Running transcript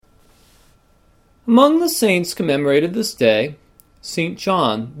Among the saints commemorated this day, St.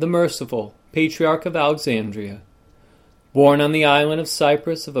 John the Merciful, Patriarch of Alexandria. Born on the island of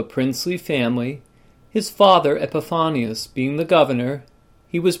Cyprus of a princely family, his father Epiphanius being the governor,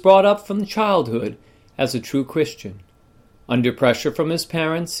 he was brought up from childhood as a true Christian. Under pressure from his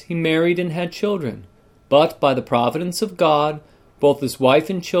parents, he married and had children, but by the providence of God, both his wife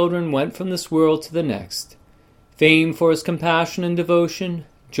and children went from this world to the next. Famed for his compassion and devotion,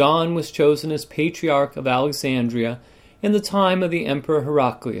 John was chosen as Patriarch of Alexandria in the time of the Emperor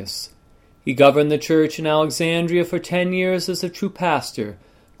Heraclius. He governed the church in Alexandria for 10 years as a true pastor,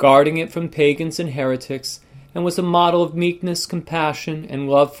 guarding it from pagans and heretics, and was a model of meekness, compassion, and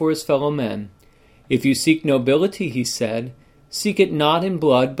love for his fellow men. If you seek nobility, he said, seek it not in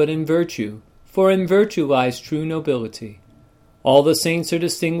blood but in virtue, for in virtue lies true nobility. All the saints are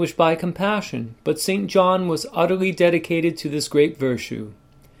distinguished by compassion, but St. John was utterly dedicated to this great virtue.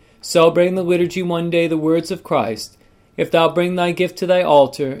 Celebrating the liturgy one day the words of Christ, if thou bring thy gift to thy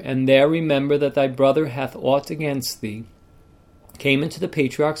altar, and there remember that thy brother hath aught against thee, came into the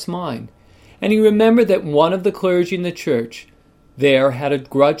Patriarch's mind, and he remembered that one of the clergy in the church there had a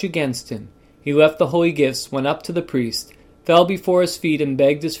grudge against him. He left the holy gifts, went up to the priest, fell before his feet, and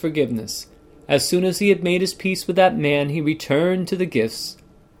begged his forgiveness. As soon as he had made his peace with that man, he returned to the gifts,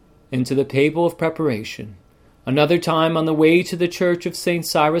 into the table of preparation. Another time, on the way to the church of St.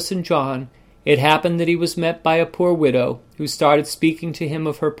 Cyrus and John, it happened that he was met by a poor widow, who started speaking to him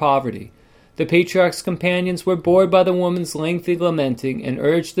of her poverty. The Patriarch's companions were bored by the woman's lengthy lamenting, and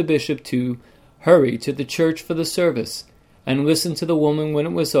urged the bishop to hurry to the church for the service, and listen to the woman when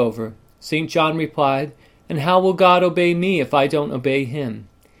it was over. St. John replied, "And how will God obey me if I don't obey him?"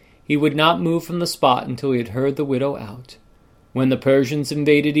 He would not move from the spot until he had heard the widow out. When the Persians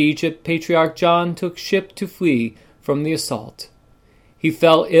invaded Egypt, Patriarch John took ship to flee from the assault. He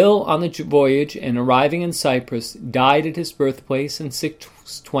fell ill on the voyage, and arriving in Cyprus, died at his birthplace in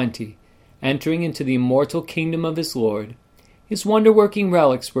 620, entering into the immortal kingdom of his Lord. His wonder-working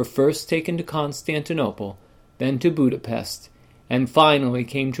relics were first taken to Constantinople, then to Budapest, and finally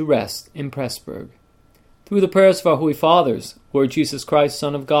came to rest in Pressburg. Through the prayers of our Holy Fathers, Lord Jesus Christ,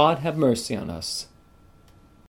 Son of God, have mercy on us.